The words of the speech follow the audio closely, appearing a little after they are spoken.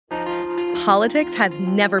Politics has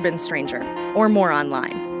never been stranger or more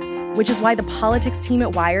online, which is why the politics team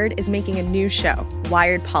at Wired is making a new show,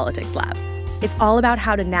 Wired Politics Lab. It's all about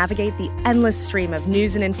how to navigate the endless stream of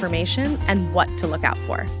news and information and what to look out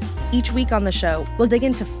for. Each week on the show, we'll dig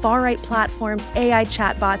into far-right platforms, AI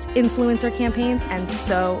chatbots, influencer campaigns, and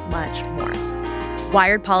so much more.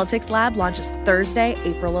 Wired Politics Lab launches Thursday,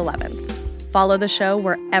 April 11th. Follow the show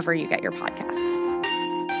wherever you get your podcasts.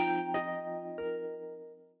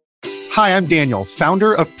 Hi, I'm Daniel,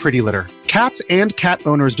 founder of Pretty Litter. Cats and cat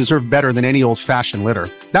owners deserve better than any old-fashioned litter.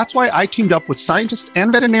 That's why I teamed up with scientists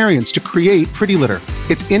and veterinarians to create Pretty Litter.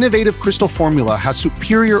 Its innovative crystal formula has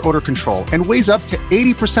superior odor control and weighs up to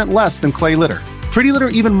 80% less than clay litter. Pretty Litter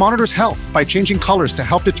even monitors health by changing colors to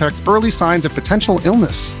help detect early signs of potential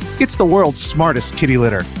illness. It's the world's smartest kitty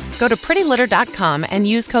litter. Go to prettylitter.com and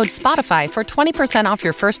use code SPOTIFY for 20% off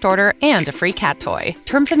your first order and a free cat toy.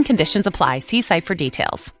 Terms and conditions apply. See site for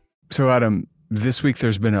details. So, Adam, this week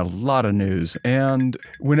there's been a lot of news, and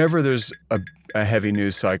whenever there's a heavy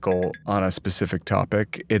news cycle on a specific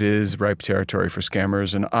topic, it is ripe territory for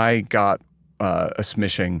scammers. And I got a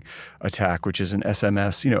smishing attack, which is an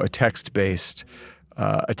SMS, a text-based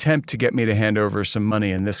attempt to get me to hand over some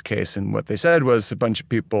money in this case. And what they said was a bunch of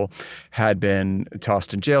people had been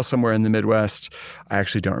tossed in jail somewhere in the Midwest. I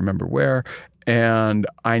actually don't remember where. And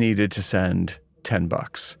I needed to send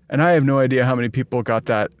 $10. And I have no idea how many people got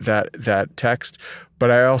that text, but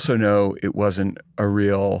I also know it wasn't a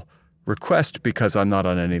real request because I'm not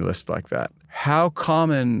on any list like that. How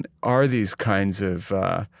common are these kinds of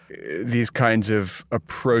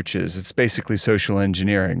approaches? It's basically social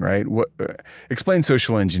engineering, right? Explain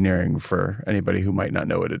social engineering for anybody who might not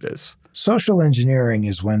know what it is. Social engineering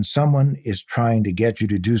is when someone is trying to get you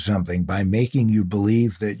to do something by making you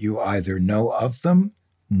believe that you either know of them,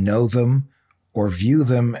 know them, or view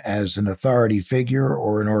them as an authority figure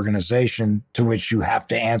or an organization to which you have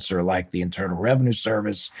to answer, like the Internal Revenue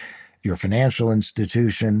Service, your financial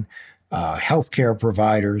institution, healthcare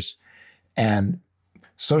providers. And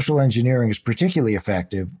social engineering is particularly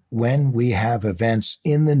effective when we have events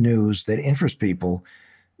in the news that interest people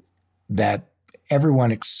that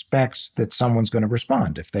everyone expects that someone's going to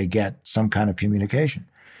respond if they get some kind of communication.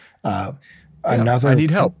 I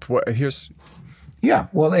need help. Yeah,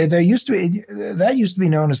 well, that used to be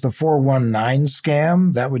known as the 419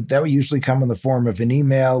 scam. That would usually come in the form of an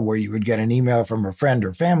email where you would get an email from a friend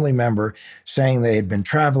or family member saying they had been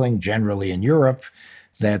traveling, generally in Europe,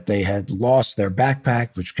 that they had lost their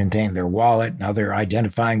backpack, which contained their wallet and other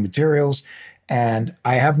identifying materials. And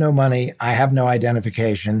I have no money. I have no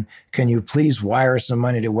identification. Can you please wire some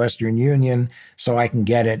money to Western Union so I can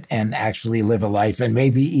get it and actually live a life and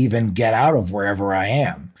maybe even get out of wherever I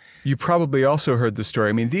am? You probably also heard the story.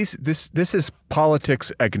 I mean, this is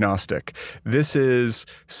politics agnostic. This is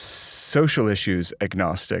social issues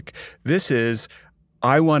agnostic. This is,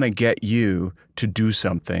 I want to get you to do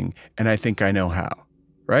something, and I think I know how,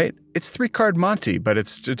 right? It's three-card Monty, but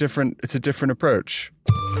it's a different approach.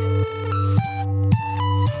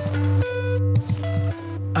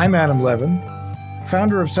 I'm Adam Levin,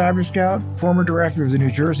 founder of CyberScout, former director of the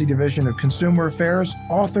New Jersey Division of Consumer Affairs,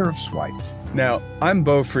 author of Swiped. Now, I'm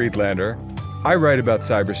Beau Friedlander. I write about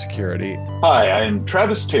cybersecurity. Hi, I'm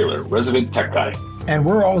Travis Taylor, resident tech guy. And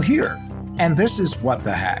we're all here. And this is What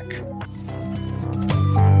the Hack.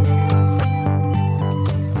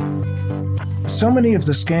 So many of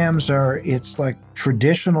the scams it's like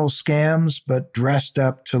traditional scams, but dressed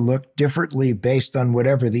up to look differently based on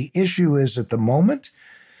whatever the issue is at the moment,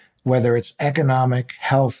 whether it's economic,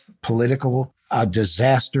 health, political, a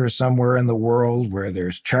disaster somewhere in the world where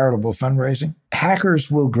there's charitable fundraising. Hackers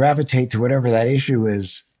will gravitate to whatever that issue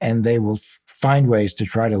is, and they will find ways to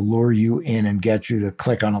try to lure you in and get you to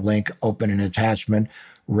click on a link, open an attachment,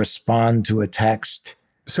 respond to a text.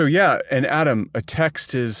 So yeah, and Adam, a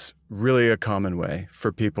text is really a common way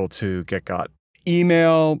for people to get got.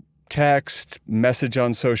 Email, text, message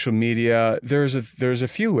on social media, there's a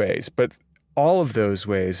few ways, but all of those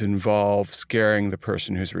ways involve scaring the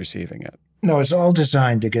person who's receiving it. No, it's all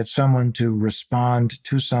designed to get someone to respond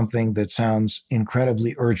to something that sounds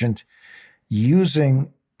incredibly urgent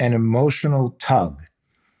using an emotional tug.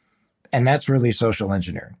 And that's really social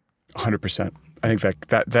engineering. 100%. I think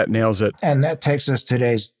that nails it. And that takes us to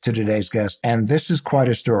today's guest. And this is quite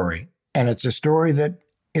a story. And it's a story that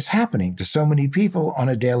is happening to so many people on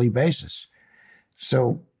a daily basis.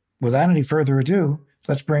 So without any further ado,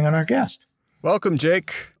 let's bring on our guest. Welcome,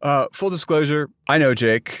 Jake. Full disclosure, I know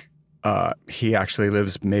Jake. He actually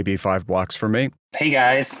lives maybe 5 blocks from me. Hey,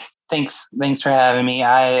 guys. Thanks for having me.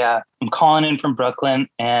 I'm calling in from Brooklyn,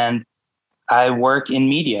 and I work in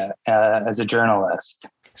media as a journalist.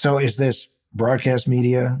 So is this broadcast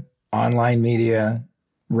media, online media,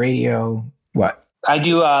 radio, what? I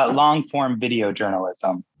do long-form video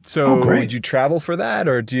journalism. So did you travel for that,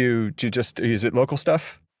 or do you just use it local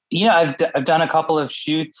stuff? I've done a couple of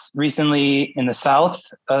shoots recently in the south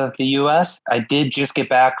of the U.S. I did just get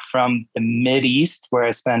back from the Mideast, where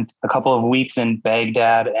I spent a couple of weeks in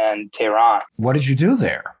Baghdad and Tehran. What did you do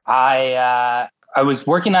there? I was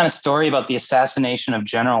working on a story about the assassination of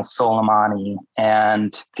General Soleimani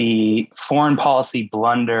and the foreign policy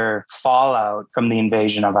blunder fallout from the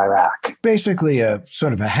invasion of Iraq. Basically a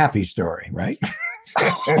sort of a happy story, right?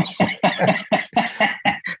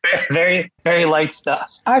 Very, very light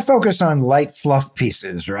stuff. I focus on light fluff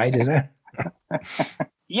pieces, right? Is that?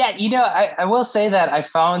 Yeah, I will say that I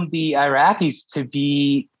found the Iraqis to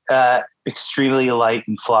be extremely light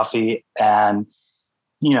and fluffy, and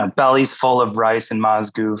bellies full of rice and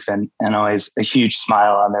mazgoof, and always a huge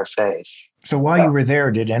smile on their face. So while you were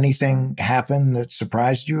there, did anything happen that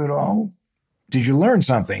surprised you at all? Did you learn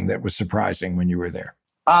something that was surprising when you were there?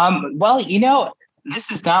 Well,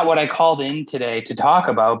 this is not what I called in today to talk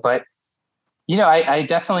about, but, I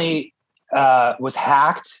definitely was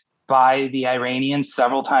hacked by the Iranians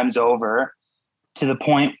several times over, to the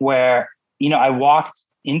point where, I walked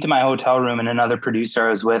into my hotel room and another producer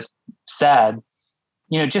I was with said,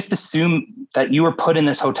 just assume that you were put in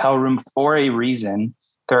this hotel room for a reason.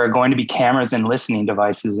 There are going to be cameras and listening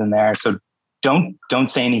devices in there. So don't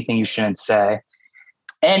say anything you shouldn't say.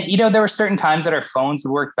 And, there were certain times that our phones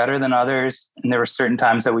would work better than others. And there were certain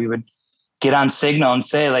times that we would get on Signal and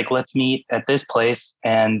say, like, let's meet at this place.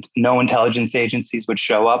 And no intelligence agencies would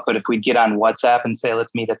show up. But if we'd get on WhatsApp and say,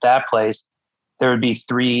 let's meet at that place, there would be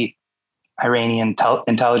 3 Iranian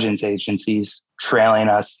intelligence agencies trailing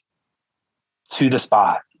us to the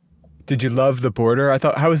spot. Did you love the border?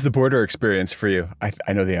 How was the border experience for you?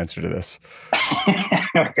 I know the answer to this.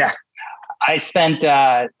 Yeah. I spent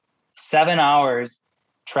 7 hours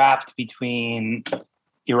trapped between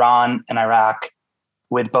Iran and Iraq,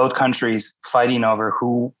 with both countries fighting over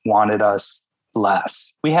who wanted us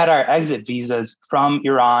less. We had our exit visas from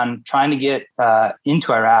Iran trying to get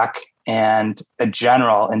into Iraq, and a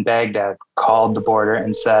general in Baghdad called the border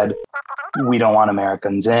and said, we don't want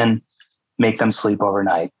Americans in, make them sleep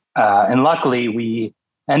overnight. And luckily, we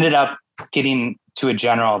ended up getting to a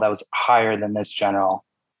general that was higher than this general,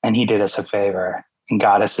 and he did us a favor and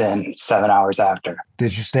got us in 7 hours after.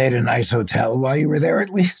 Did you stay at a nice hotel while you were there, at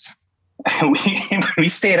least? We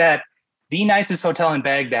stayed at the nicest hotel in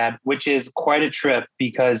Baghdad, which is quite a trip,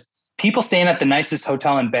 because people staying at the nicest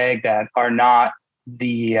hotel in Baghdad are not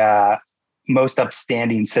the most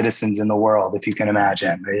upstanding citizens in the world, if you can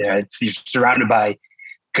imagine. You're surrounded by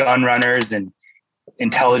gun runners and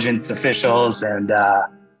intelligence officials and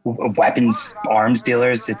weapons, arms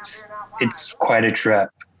dealers. It's quite a trip.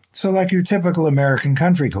 So like your typical American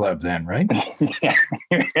country club then, right?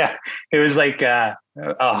 Yeah. It was like a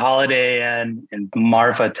holiday in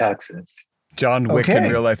Marfa, Texas. John Wick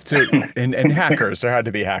in real life too. And hackers. There had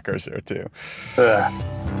to be hackers there too.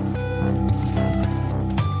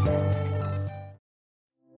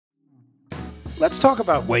 Let's talk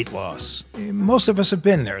about weight loss. Most of us have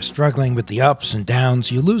been there, struggling with the ups and downs.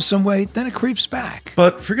 You lose some weight, then it creeps back.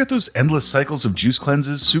 But forget those endless cycles of juice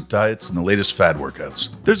cleanses, soup diets, and the latest fad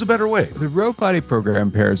workouts. There's a better way. The Ro Body program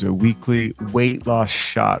pairs a weekly weight loss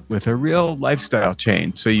shot with a real lifestyle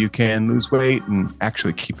change, so you can lose weight and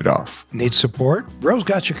actually keep it off. Need support? Ro's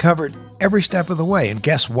got you covered every step of the way, and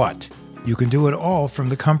guess what? You can do it all from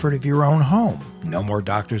the comfort of your own home. No more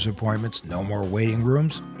doctor's appointments, no more waiting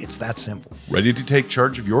rooms. It's that simple. Ready to take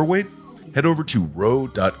charge of your weight? Head over to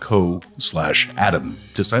ro.co/Adam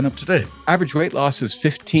to sign up today. Average weight loss is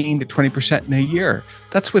 15 to 20% in a year.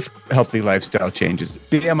 That's with healthy lifestyle changes.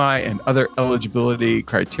 BMI and other eligibility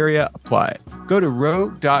criteria apply. Go to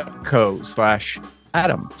ro.co/Adam.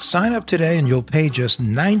 Sign up today and you'll pay just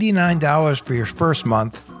 $99 for your first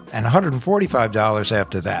month and $145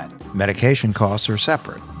 after that. Medication costs are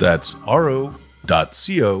separate. That's ro.co/ADAM.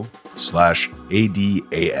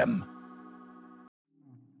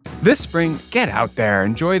 This spring, get out there,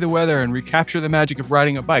 enjoy the weather, and recapture the magic of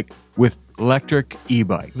riding a bike with electric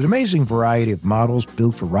e-bike. With an amazing variety of models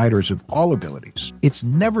built for riders of all abilities, it's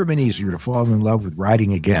never been easier to fall in love with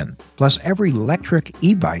riding again. Plus, every electric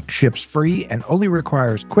e-bike ships free and only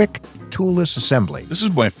requires quick, toolless assembly. This is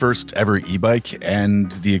my first ever e-bike,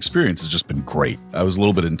 and the experience has just been great. I was a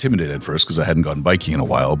little bit intimidated at first because I hadn't gone biking in a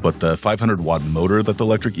while, but the 500-watt motor that the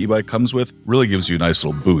electric e-bike comes with really gives you a nice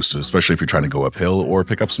little boost, especially if you're trying to go uphill or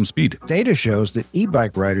pick up some speed. Data shows that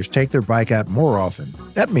e-bike riders take their bike out more often.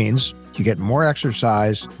 That means you get more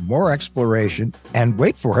exercise, more exploration, and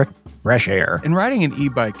wait for it, fresh air. And riding an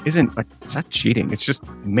e-bike it's not cheating. It's just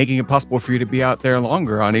making it possible for you to be out there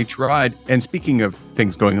longer on each ride. And speaking of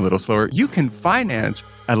things going a little slower, you can finance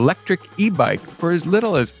electric e-bike for as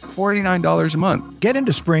little as $49 a month. Get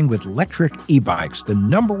into spring with Lectric e-bikes, the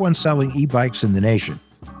 #1 selling e-bikes in the nation.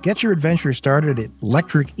 Get your adventure started at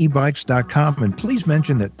lectricebikes.com, and please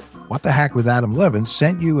mention that What the Hack with Adam Levin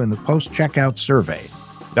sent you in the post-checkout survey.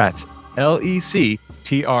 That's LECTRIC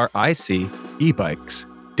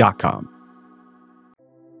ebikes.com.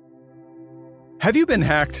 Have you been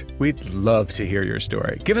hacked? We'd love to hear your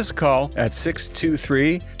story. Give us a call at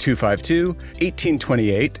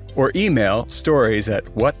 623-252-1828 or email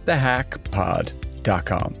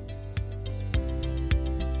stories@whatthehackpod.com.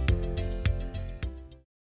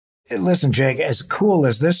 Listen, Jake, as cool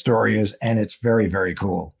as this story is, and it's very, very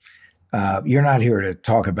cool, you're not here to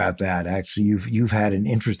talk about that. Actually, you've had an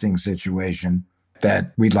interesting situation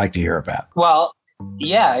that we'd like to hear about. Well,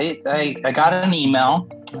 yeah, I got an email,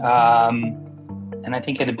 and I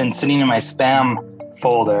think it had been sitting in my spam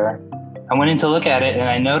folder. I went in to look at it, and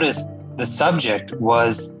I noticed the subject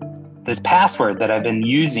was this password that I've been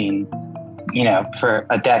using, for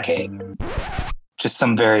a decade. Just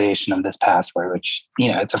some variation of this password, which,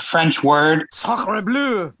 it's a French word. Sacre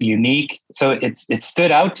bleu. Unique. So it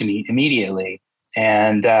stood out to me immediately.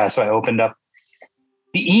 And so I opened up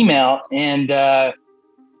the email and I've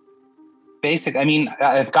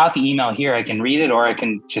got the email here. I can read it or I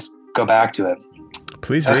can just go back to it.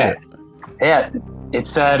 Please read it. Yeah. It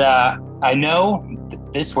said, I know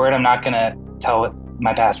this word, I'm not going to tell what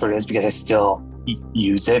my password is because I still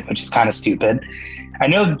use it, which is kind of stupid. I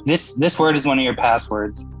know this word is one of your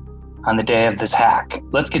passwords on the day of this hack.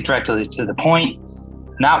 Let's get directly to the point.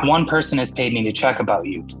 Not one person has paid me to check about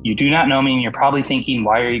you. You do not know me, and you're probably thinking,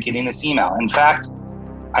 why are you getting this email? In fact,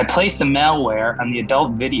 I placed the malware on the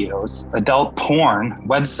adult porn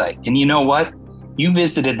website. And you know what? You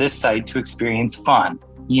visited this site to experience fun.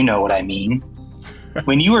 You know what I mean.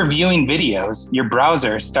 When you were viewing videos, your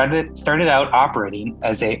browser started out operating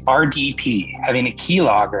as a RDP, having a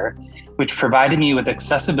keylogger, which provided me with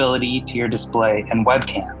accessibility to your display and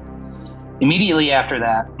webcam. Immediately after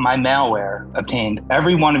that, my malware obtained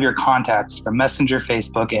every one of your contacts from Messenger,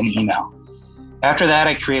 Facebook, and email. After that,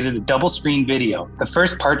 I created a double screen video. The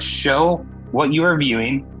first part show what you are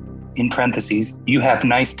viewing, in parentheses, you have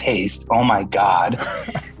nice taste, oh my God.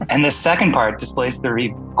 And the second part displays the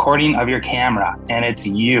recording of your camera, and it's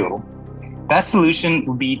you. Best solution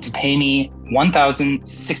would be to pay me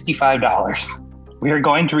 $1,065. We are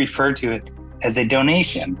going to refer to it as a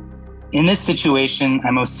donation. In this situation,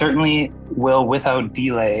 I most certainly will, without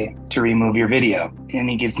delay, to remove your video. And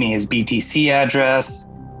he gives me his BTC address,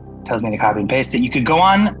 tells me to copy and paste it. You could go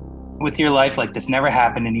on with your life like this never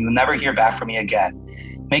happened, and you will never hear back from me again.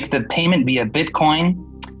 Make the payment via Bitcoin.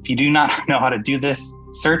 If you do not know how to do this,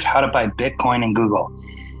 search how to buy Bitcoin in Google.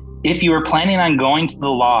 If you are planning on going to the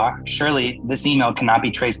law, surely this email cannot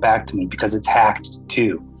be traced back to me because it's hacked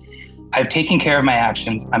too. I've taken care of my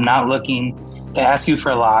actions. I'm not looking to ask you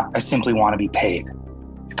for a lot. I simply want to be paid.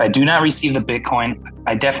 If I do not receive the Bitcoin,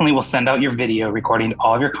 I definitely will send out your video recording to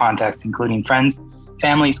all of your contacts, including friends,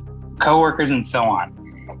 families, coworkers, and so on.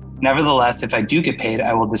 Nevertheless, if I do get paid,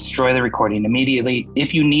 I will destroy the recording immediately.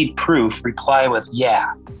 If you need proof, reply with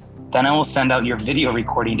yeah. Then I will send out your video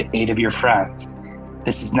recording to 8 of your friends.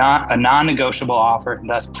 This is not a non-negotiable offer,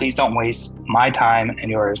 thus please don't waste my time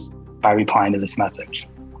and yours by replying to this message.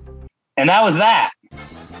 And that was that.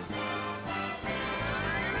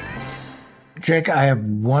 Jake, I have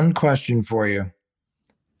one question for you.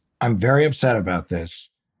 I'm very upset about this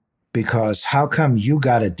because how come you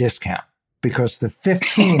got a discount? Because the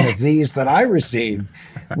 15 of these that I received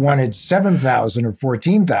wanted 7,000 or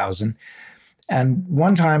 14,000. And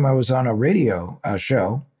one time I was on a radio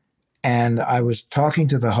show and I was talking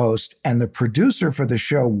to the host, and the producer for the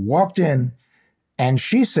show walked in and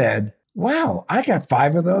she said, wow, I got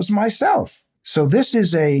 5 of those myself. So this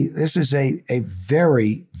is a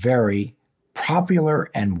very, very popular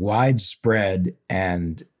and widespread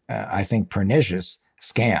and I think pernicious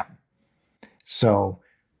scam. So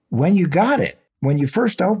when you got it, when you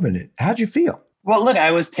first opened it, how'd you feel? Well, look,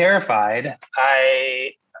 I was terrified.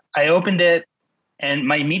 I opened it and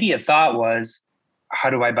my immediate thought was, how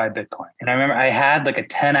do I buy Bitcoin? And I remember I had like a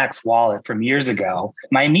 10X wallet from years ago.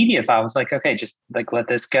 My immediate thought was like, okay, just like let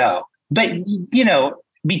this go. But, you know,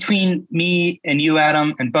 between me and you,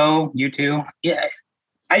 Adam, and Bo, you two, yeah,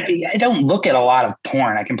 I don't look at a lot of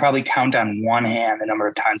porn. I can probably count on one hand the number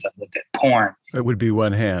of times I've looked at porn. It would be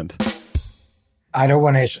one hand. I don't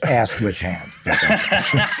want to ask which hand.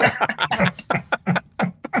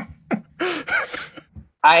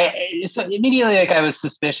 So immediately, like, I was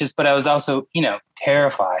suspicious, but I was also,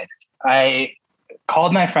 terrified. I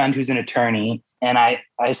called my friend who's an attorney, and I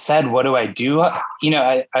said, what do I do? I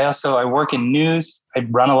work in news. I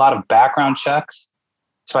run a lot of background checks.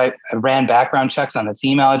 So I ran background checks on this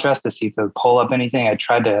email address to see if it would pull up anything. I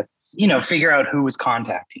tried to, figure out who was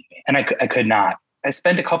contacting me, and I could not. I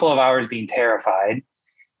spent a couple of hours being terrified,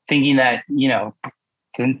 thinking that,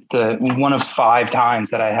 the one of 5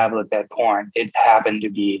 times that I have looked at porn, it happened to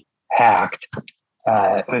be hacked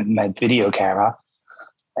with my video camera.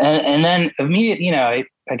 And then immediately,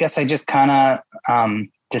 I guess I just kind of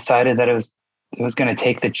decided that it was going to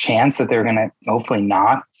take the chance that they were going to hopefully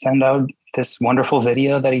not send out this wonderful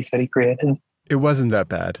video that he said he created. It wasn't that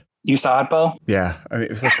bad. You saw it, Bo? Yeah. I mean,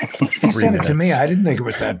 it was like 3 He sent minutes. it to me. I didn't think it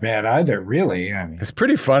was that bad either, really. I mean, It's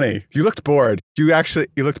pretty funny. You looked bored. You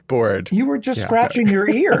looked bored. you were just scratching your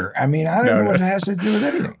ear. I mean, I don't know what it has to do with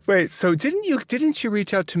anything. Wait, so didn't you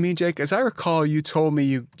reach out to me, Jake? As I recall, you told me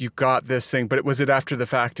you got this thing, but was it after the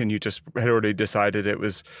fact and you just had already decided it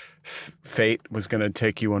was fate was going to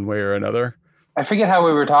take you one way or another? I forget how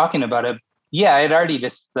we were talking about it. Yeah, it already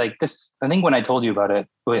just like this. I think when I told you about it,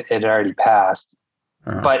 it had already passed.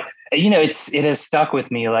 But it has stuck with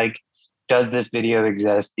me. Like, does this video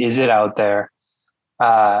exist? Is it out there?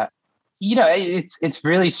 It's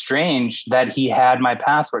really strange that he had my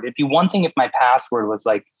password. It'd be one thing if my password was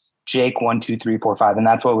like Jake 12345, and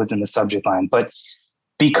that's what was in the subject line. But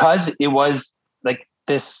because it was like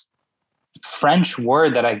this French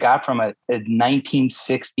word that I got from a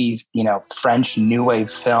 1960s, French new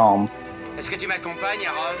wave film. Est-ce que tu m'accompagnes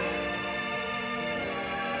à Rome?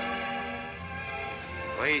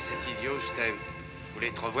 Oui, cet idiot, je t'aime. Je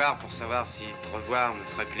voulais te revoir pour savoir si te revoir me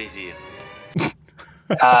ferait plaisir.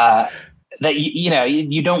 That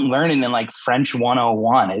you don't learn it in like French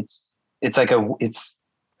 101. It's a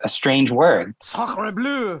strange word. Sacre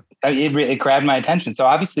bleu! It grabbed my attention. So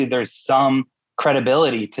obviously there's some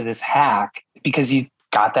credibility to this hack because he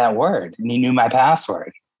got that word and he knew my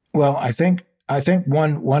password. Well, I think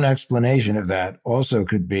one explanation of that also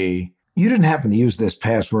could be you didn't happen to use this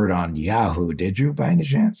password on Yahoo, did you, by any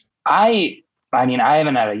chance? I mean, I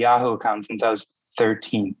haven't had a Yahoo account since I was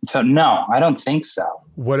 13. So no, I don't think so.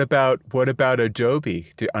 What about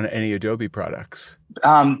Adobe? On any Adobe products?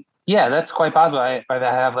 Yeah, that's quite possible. I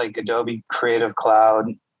have like Adobe Creative Cloud.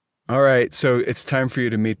 All right, so it's time for you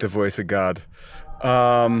to meet the voice of God.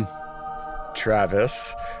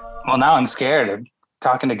 Travis. Well, now I'm scared of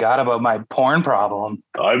talking to God about my porn problem.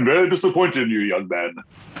 I'm very disappointed in you, young man.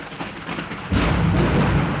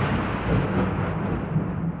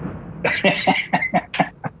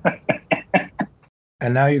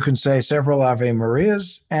 And now you can say several Ave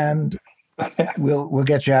Marias, and we'll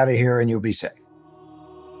get you out of here, and you'll be safe.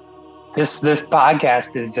 This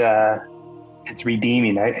podcast is it's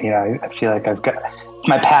redeeming. I feel like it's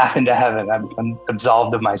my path into heaven. I'm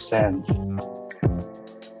absolved of my sins.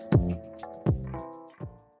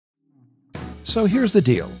 So here's the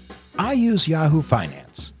deal. I use Yahoo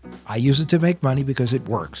Finance. I use it to make money because it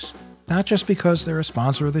works, not just because they're a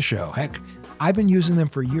sponsor of the show. Heck, I've been using them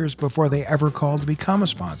for years before they ever called to become a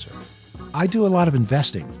sponsor. I do a lot of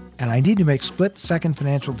investing, and I need to make split-second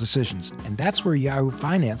financial decisions, and that's where Yahoo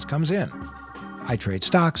Finance comes in. I trade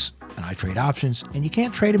stocks, and I trade options, and you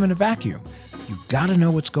can't trade them in a vacuum. You've got to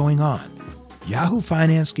know what's going on. Yahoo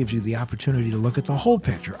Finance gives you the opportunity to look at the whole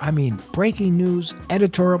picture. I mean, breaking news,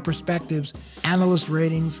 editorial perspectives, analyst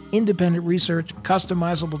ratings, independent research,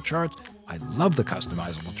 customizable charts. I love the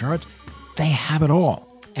customizable charts. They have it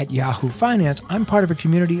all. At Yahoo Finance, I'm part of a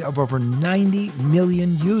community of over 90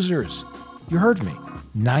 million users. You heard me.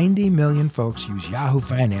 90 million folks use Yahoo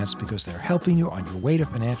Finance because they're helping you on your way to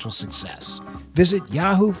financial success. Visit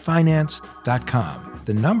yahoofinance.com,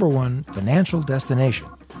 the #1 financial destination.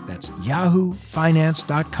 That's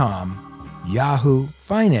yahoofinance.com,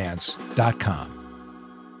 yahoofinance.com.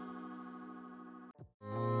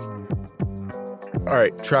 All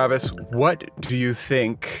right, Travis, what do you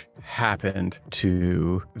think happened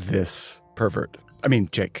to this pervert? I mean,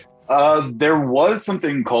 Jake. There was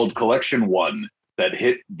something called Collection One that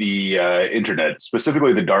hit the internet,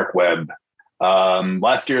 specifically the dark web,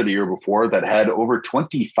 last year or the year before, that had over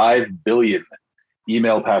 25 billion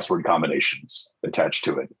email password combinations attached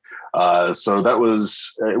to it. So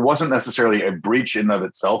it wasn't necessarily a breach in and of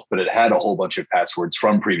itself, but it had a whole bunch of passwords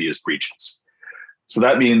from previous breaches. So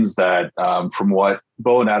that means that from what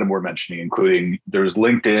Bo and Adam were mentioning, including there's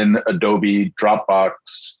LinkedIn, Adobe,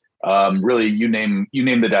 Dropbox, really you name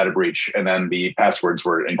the data breach, and then the passwords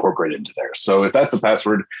were incorporated into there. So if that's a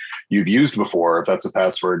password you've used before, if that's a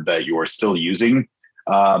password that you are still using,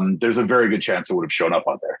 there's a very good chance it would have shown up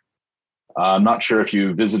on there. I'm not sure if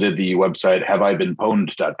you visited the website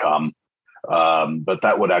haveibeenpwned.com, but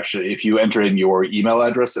that would actually, if you enter in your email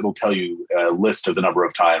address, it'll tell you a list of the number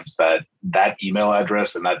of times that email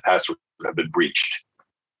address and that password have been breached,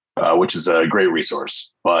 which is a great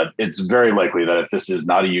resource. But it's very likely that if this is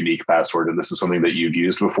not a unique password and this is something that you've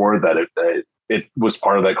used before, that it was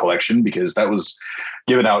part of that collection, because that was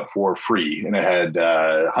given out for free and it had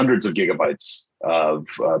hundreds of gigabytes of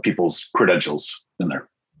people's credentials in there.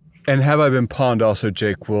 And Have I Been Pwned also,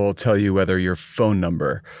 Jake, will tell you whether your phone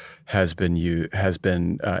number has been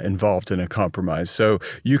involved in a compromise. So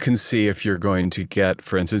you can see if you're going to get,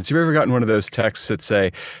 for instance, have you ever gotten one of those texts that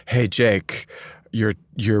say, "Hey, Jake, your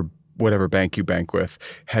whatever bank you bank with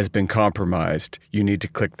has been compromised. You need to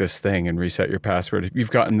click this thing and reset your password."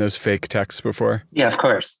 You've gotten those fake texts before? Yeah, of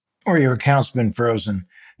course. Or your account's been frozen.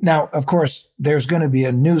 Now, of course, there's going to be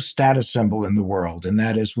a new status symbol in the world, and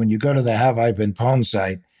that is when you go to the Have I Been Pwned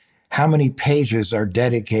site, how many pages are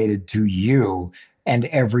dedicated to you and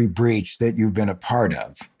every breach that you've been a part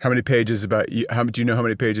of. How many pages about you? Do you know how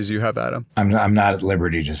many pages you have, Adam? I'm not at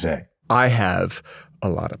liberty to say. I have a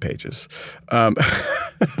lot of pages.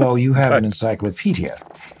 Bo, you have an encyclopedia.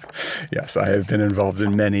 Yes, I have been involved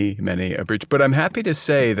in many, many a breach. But I'm happy to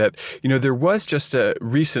say that, there was just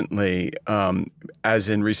recently, as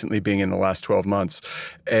in recently being in the last 12 months,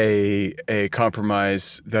 a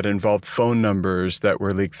compromise that involved phone numbers that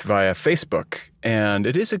were leaked via Facebook. And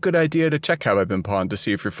it is a good idea to check Have I Been Pwned to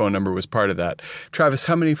see if your phone number was part of that. Travis,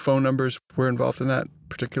 how many phone numbers were involved in that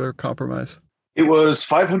particular compromise? It was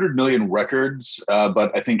 500 million records,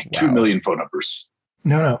 but I think 2 million phone numbers.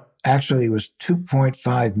 No. Actually, it was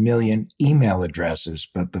 2.5 million email addresses,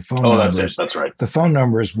 but the phone numbers. That's it. That's right. The phone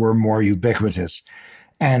numbers were more ubiquitous.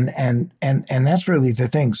 And that's really the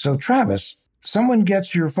thing. So, Travis, someone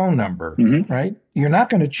gets your phone number, right? You're not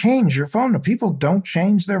going to change your phone number. People don't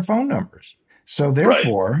change their phone numbers. So,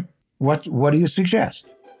 therefore, what do you suggest?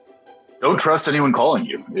 Don't trust anyone calling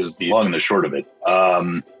you is the long and the short of it.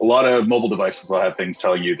 A lot of mobile devices will have things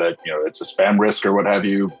telling you that, it's a spam risk or what have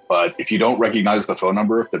you. But if you don't recognize the phone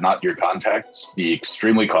number, if they're not your contacts, be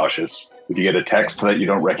extremely cautious. If you get a text that you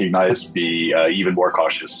don't recognize, be even more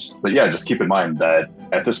cautious. But yeah, just keep in mind that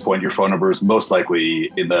at this point, your phone number is most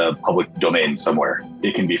likely in the public domain somewhere.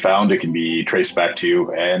 It can be found, it can be traced back to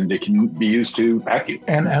you, and it can be used to hack you.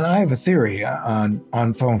 And I have a theory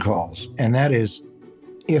on phone calls, and that is,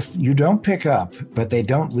 if you don't pick up, but they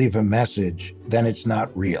don't leave a message, then it's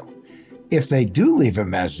not real. If they do leave a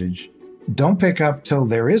message, don't pick up till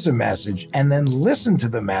there is a message, and then listen to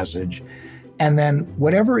the message. And then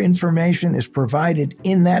whatever information is provided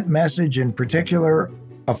in that message, in particular,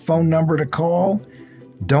 a phone number to call,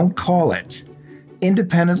 don't call it.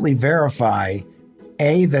 Independently verify,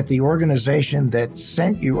 A, that the organization that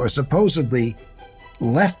sent you or supposedly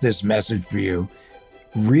left this message for you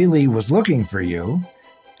really was looking for you.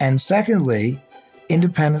 And secondly,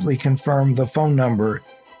 independently confirm the phone number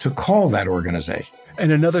to call that organization.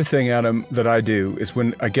 And another thing, Adam, that I do is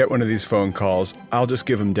when I get one of these phone calls, I'll just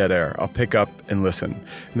give them dead air. I'll pick up and listen.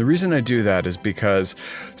 And the reason I do that is because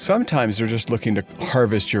sometimes they're just looking to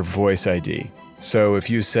harvest your voice ID. So if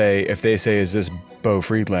they say, "Is this Bo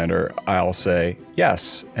Friedlander?" I'll say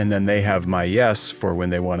yes. And then they have my yes for when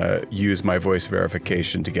they want to use my voice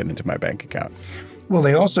verification to get into my bank account. Well,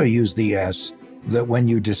 they also use the yes that when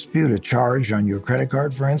you dispute a charge on your credit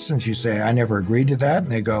card, for instance, you say, "I never agreed to that."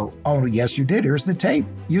 And they go, "Oh, yes, you did. Here's the tape.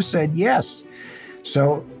 You said yes."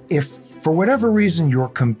 So if for whatever reason you're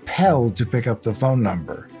compelled to pick up the phone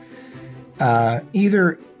number,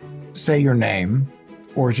 either say your name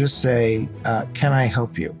or just say, "Can I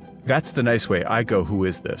help you?" That's the nice way. I go, "Who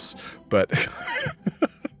is this?" But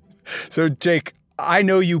so, Jake, I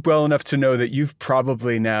know you well enough to know that you've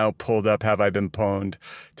probably now pulled up Have I Been Pwned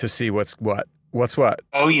to see what's what. What's what?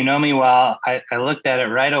 Oh, you know me well. I looked at it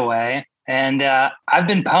right away. And I've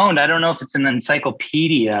been pwned. I don't know if it's an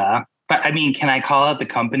encyclopedia, but I mean, can I call out the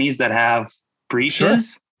companies that have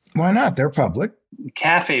breaches? Sure. Why not? They're public.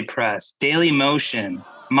 Cafe Press, Daily Motion,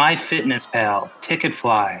 MyFitnessPal,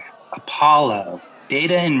 Ticketfly, Apollo,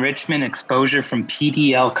 Data Enrichment Exposure from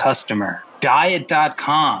PDL Customer,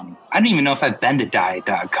 Diet.com. I don't even know if I've been to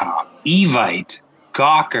Diet.com. Evite,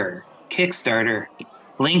 Gawker, Kickstarter,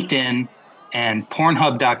 LinkedIn, and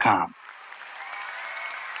Pornhub.com.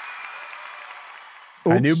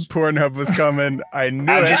 Oops. I knew Pornhub was coming. I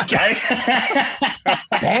knew it. Just kidding.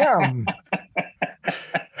 Damn.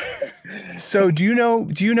 So do you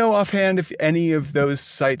know offhand if any of those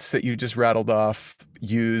sites that you just rattled off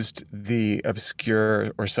used the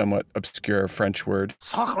obscure or somewhat obscure French word?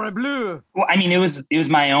 Sacre bleu. Well, I mean, it was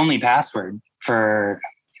my only password for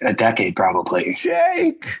a decade probably.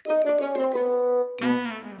 Jake!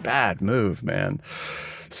 Bad move, man.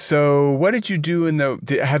 So what did you do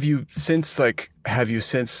have you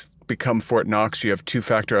since become Fort Knox? You have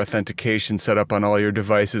two-factor authentication set up on all your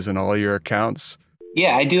devices and all your accounts?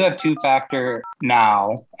 Yeah, I do have two-factor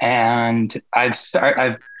now, and I've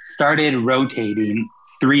started rotating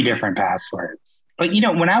 3 different passwords. But,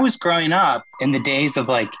 when I was growing up in the days of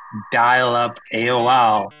like dial-up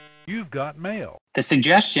AOL, you've got mail. The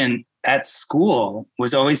suggestion at school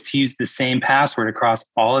was always to use the same password across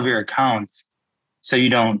all of your accounts so you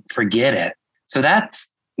don't forget it. So that's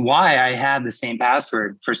why I had the same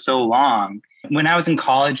password for so long. When I was in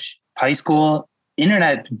college, high school,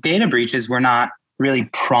 internet data breaches were not really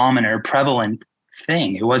prominent or prevalent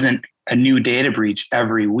thing. It wasn't a new data breach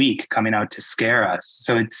every week coming out to scare us.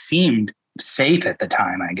 So it seemed safe at the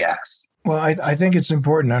time, I guess. Well, I think it's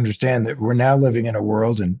important to understand that we're now living in a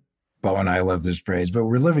world, and Bo and I love this phrase, but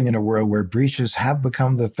we're living in a world where breaches have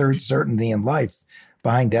become the third certainty in life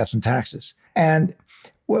behind death and taxes. And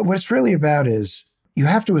what it's really about is you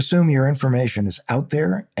have to assume your information is out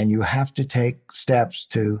there, and you have to take steps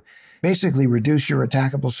to basically reduce your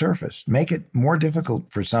attackable surface, make it more difficult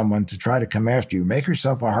for someone to try to come after you, make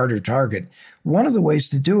yourself a harder target. One of the ways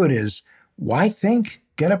to do it is, why think?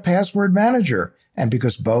 Get a password manager. And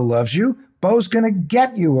because Bo loves you, Bo's going to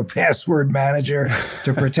get you a password manager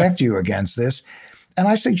to protect you against this. And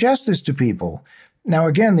I suggest this to people. Now,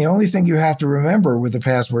 again, the only thing you have to remember with the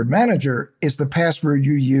password manager is the password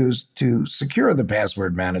you use to secure the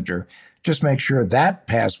password manager. Just make sure that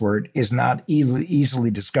password is not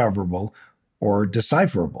easily discoverable or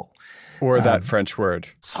decipherable. Or that French word.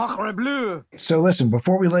 Sacre bleu. So listen,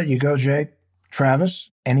 before we let you go, Jake,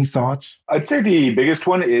 Travis, any thoughts? I'd say the biggest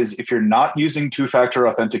one is if you're not using two-factor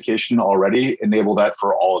authentication already, enable that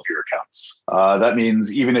for all of your accounts. That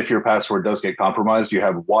means even if your password does get compromised, you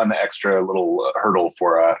have one extra little hurdle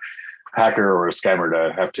for a hacker or a scammer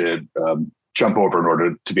to have to jump over in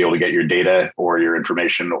order to be able to get your data or your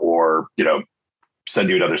information or, send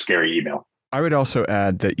you another scary email. I would also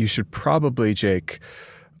add that you should probably, Jake,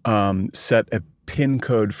 set a PIN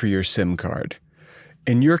code for your SIM card.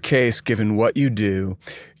 In your case, given what you do,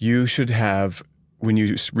 you should have, when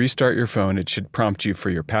you restart your phone, it should prompt you for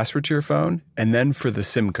your password to your phone and then for the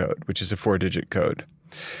SIM code, which is a 4-digit code.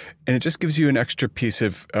 And it just gives you an extra piece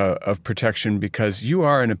of protection because you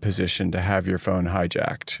are in a position to have your phone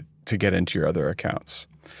hijacked to get into your other accounts.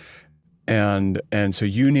 And so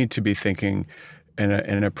you need to be thinking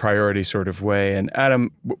in a priority sort of way. And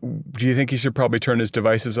Adam, do you think he should probably turn his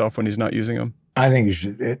devices off when he's not using them? I think you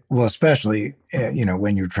should. Well, especially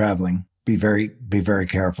when you're traveling, be very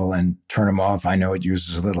careful and turn them off. I know it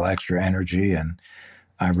uses a little extra energy, and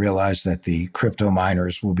I realize that the crypto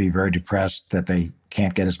miners will be very depressed that they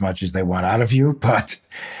can't get as much as they want out of you. But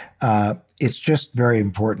it's just very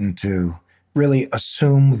important to really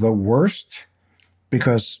assume the worst,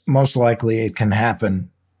 because most likely it can happen,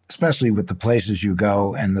 especially with the places you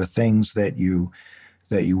go and the things that you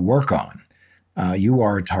work on. You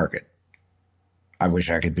are a target. I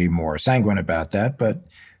wish I could be more sanguine about that, but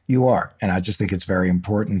you are. And I just think it's very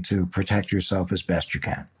important to protect yourself as best you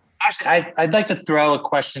can. Actually, I'd like to throw a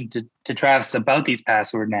question to Travis about these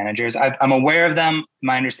password managers. I'm aware of them.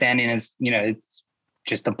 My understanding is, it's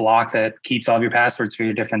just a block that keeps all of your passwords for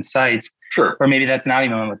your different sites. Sure. Or maybe that's not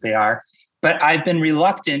even what they are. But I've been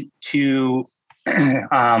reluctant to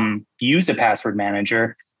use a password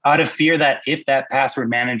manager out of fear that if that password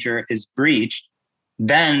manager is breached,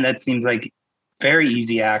 then that seems like very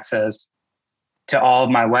easy access to all of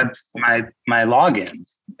my my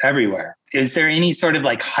logins everywhere. Is there any sort of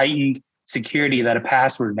like heightened security that a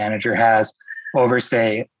password manager has over,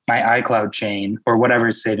 say, my iCloud chain or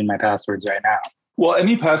whatever's saving my passwords right now? Well,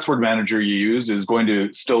 any password manager you use is going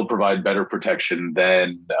to still provide better protection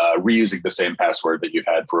than reusing the same password that you've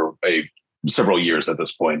had for several years at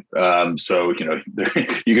this point. So,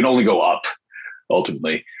 you can only go up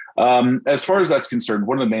ultimately. As far as that's concerned,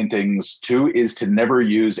 one of the main things too is to never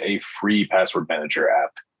use a free password manager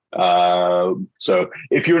app. So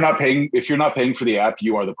if you're not paying for the app,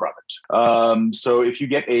 you are the product. So if you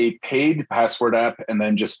get a paid password app and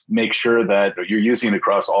then just make sure that you're using it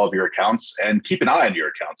across all of your accounts and keep an eye on your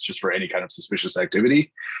accounts just for any kind of suspicious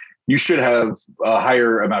activity, you should have a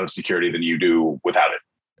higher amount of security than you do without it.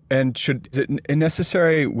 And is it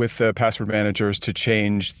necessary with the password managers to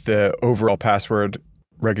change the overall password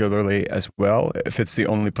regularly as well, if it's the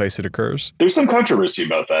only place it occurs? There's some controversy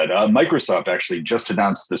about that. Microsoft actually just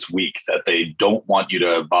announced this week that they don't want you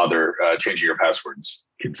to bother changing your passwords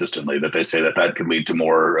consistently, that they say that can lead to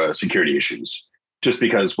more security issues. just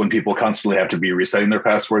because when people constantly have to be resetting their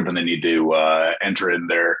password, then they need to enter in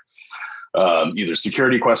their either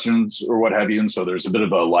security questions or what have you. And so there's a bit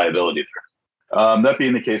of a liability there. That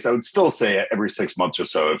being the case, I would still say every 6 months or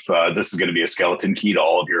so, if this is going to be a skeleton key to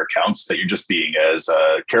all of your accounts, that you're just being as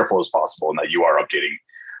careful as possible and that you are updating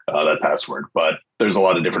that password. But there's a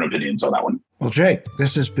lot of different opinions on that one. Well, Jake,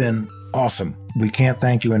 this has been awesome. We can't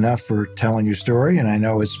thank you enough for telling your story. And I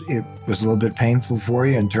know it was a little bit painful for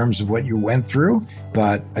you in terms of what you went through.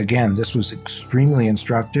 But again, this was extremely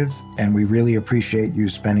instructive. And we really appreciate you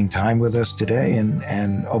spending time with us today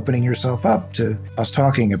and opening yourself up to us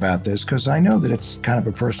talking about this, because I know that it's kind of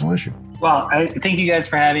a personal issue. Well, I thank you guys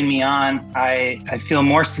for having me on. I feel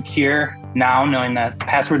more secure now knowing that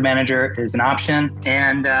Password Manager is an option,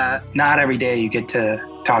 and not every day you get to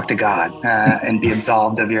talk to God and be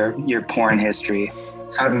absolved of your porn history.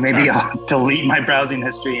 So maybe I'll delete my browsing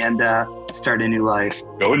history and start a new life.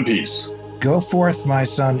 Go in peace. Go forth, my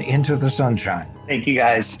son, into the sunshine. Thank you,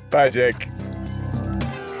 guys. Bye, Jake.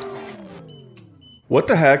 What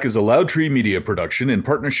the Hack is a Loudtree Media production in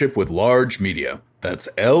partnership with Large Media. That's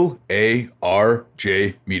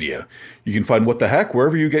LARJ Media. You can find What the Hack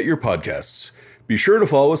wherever you get your podcasts. Be sure to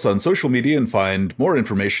follow us on social media and find more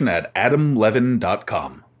information at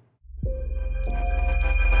adamlevin.com.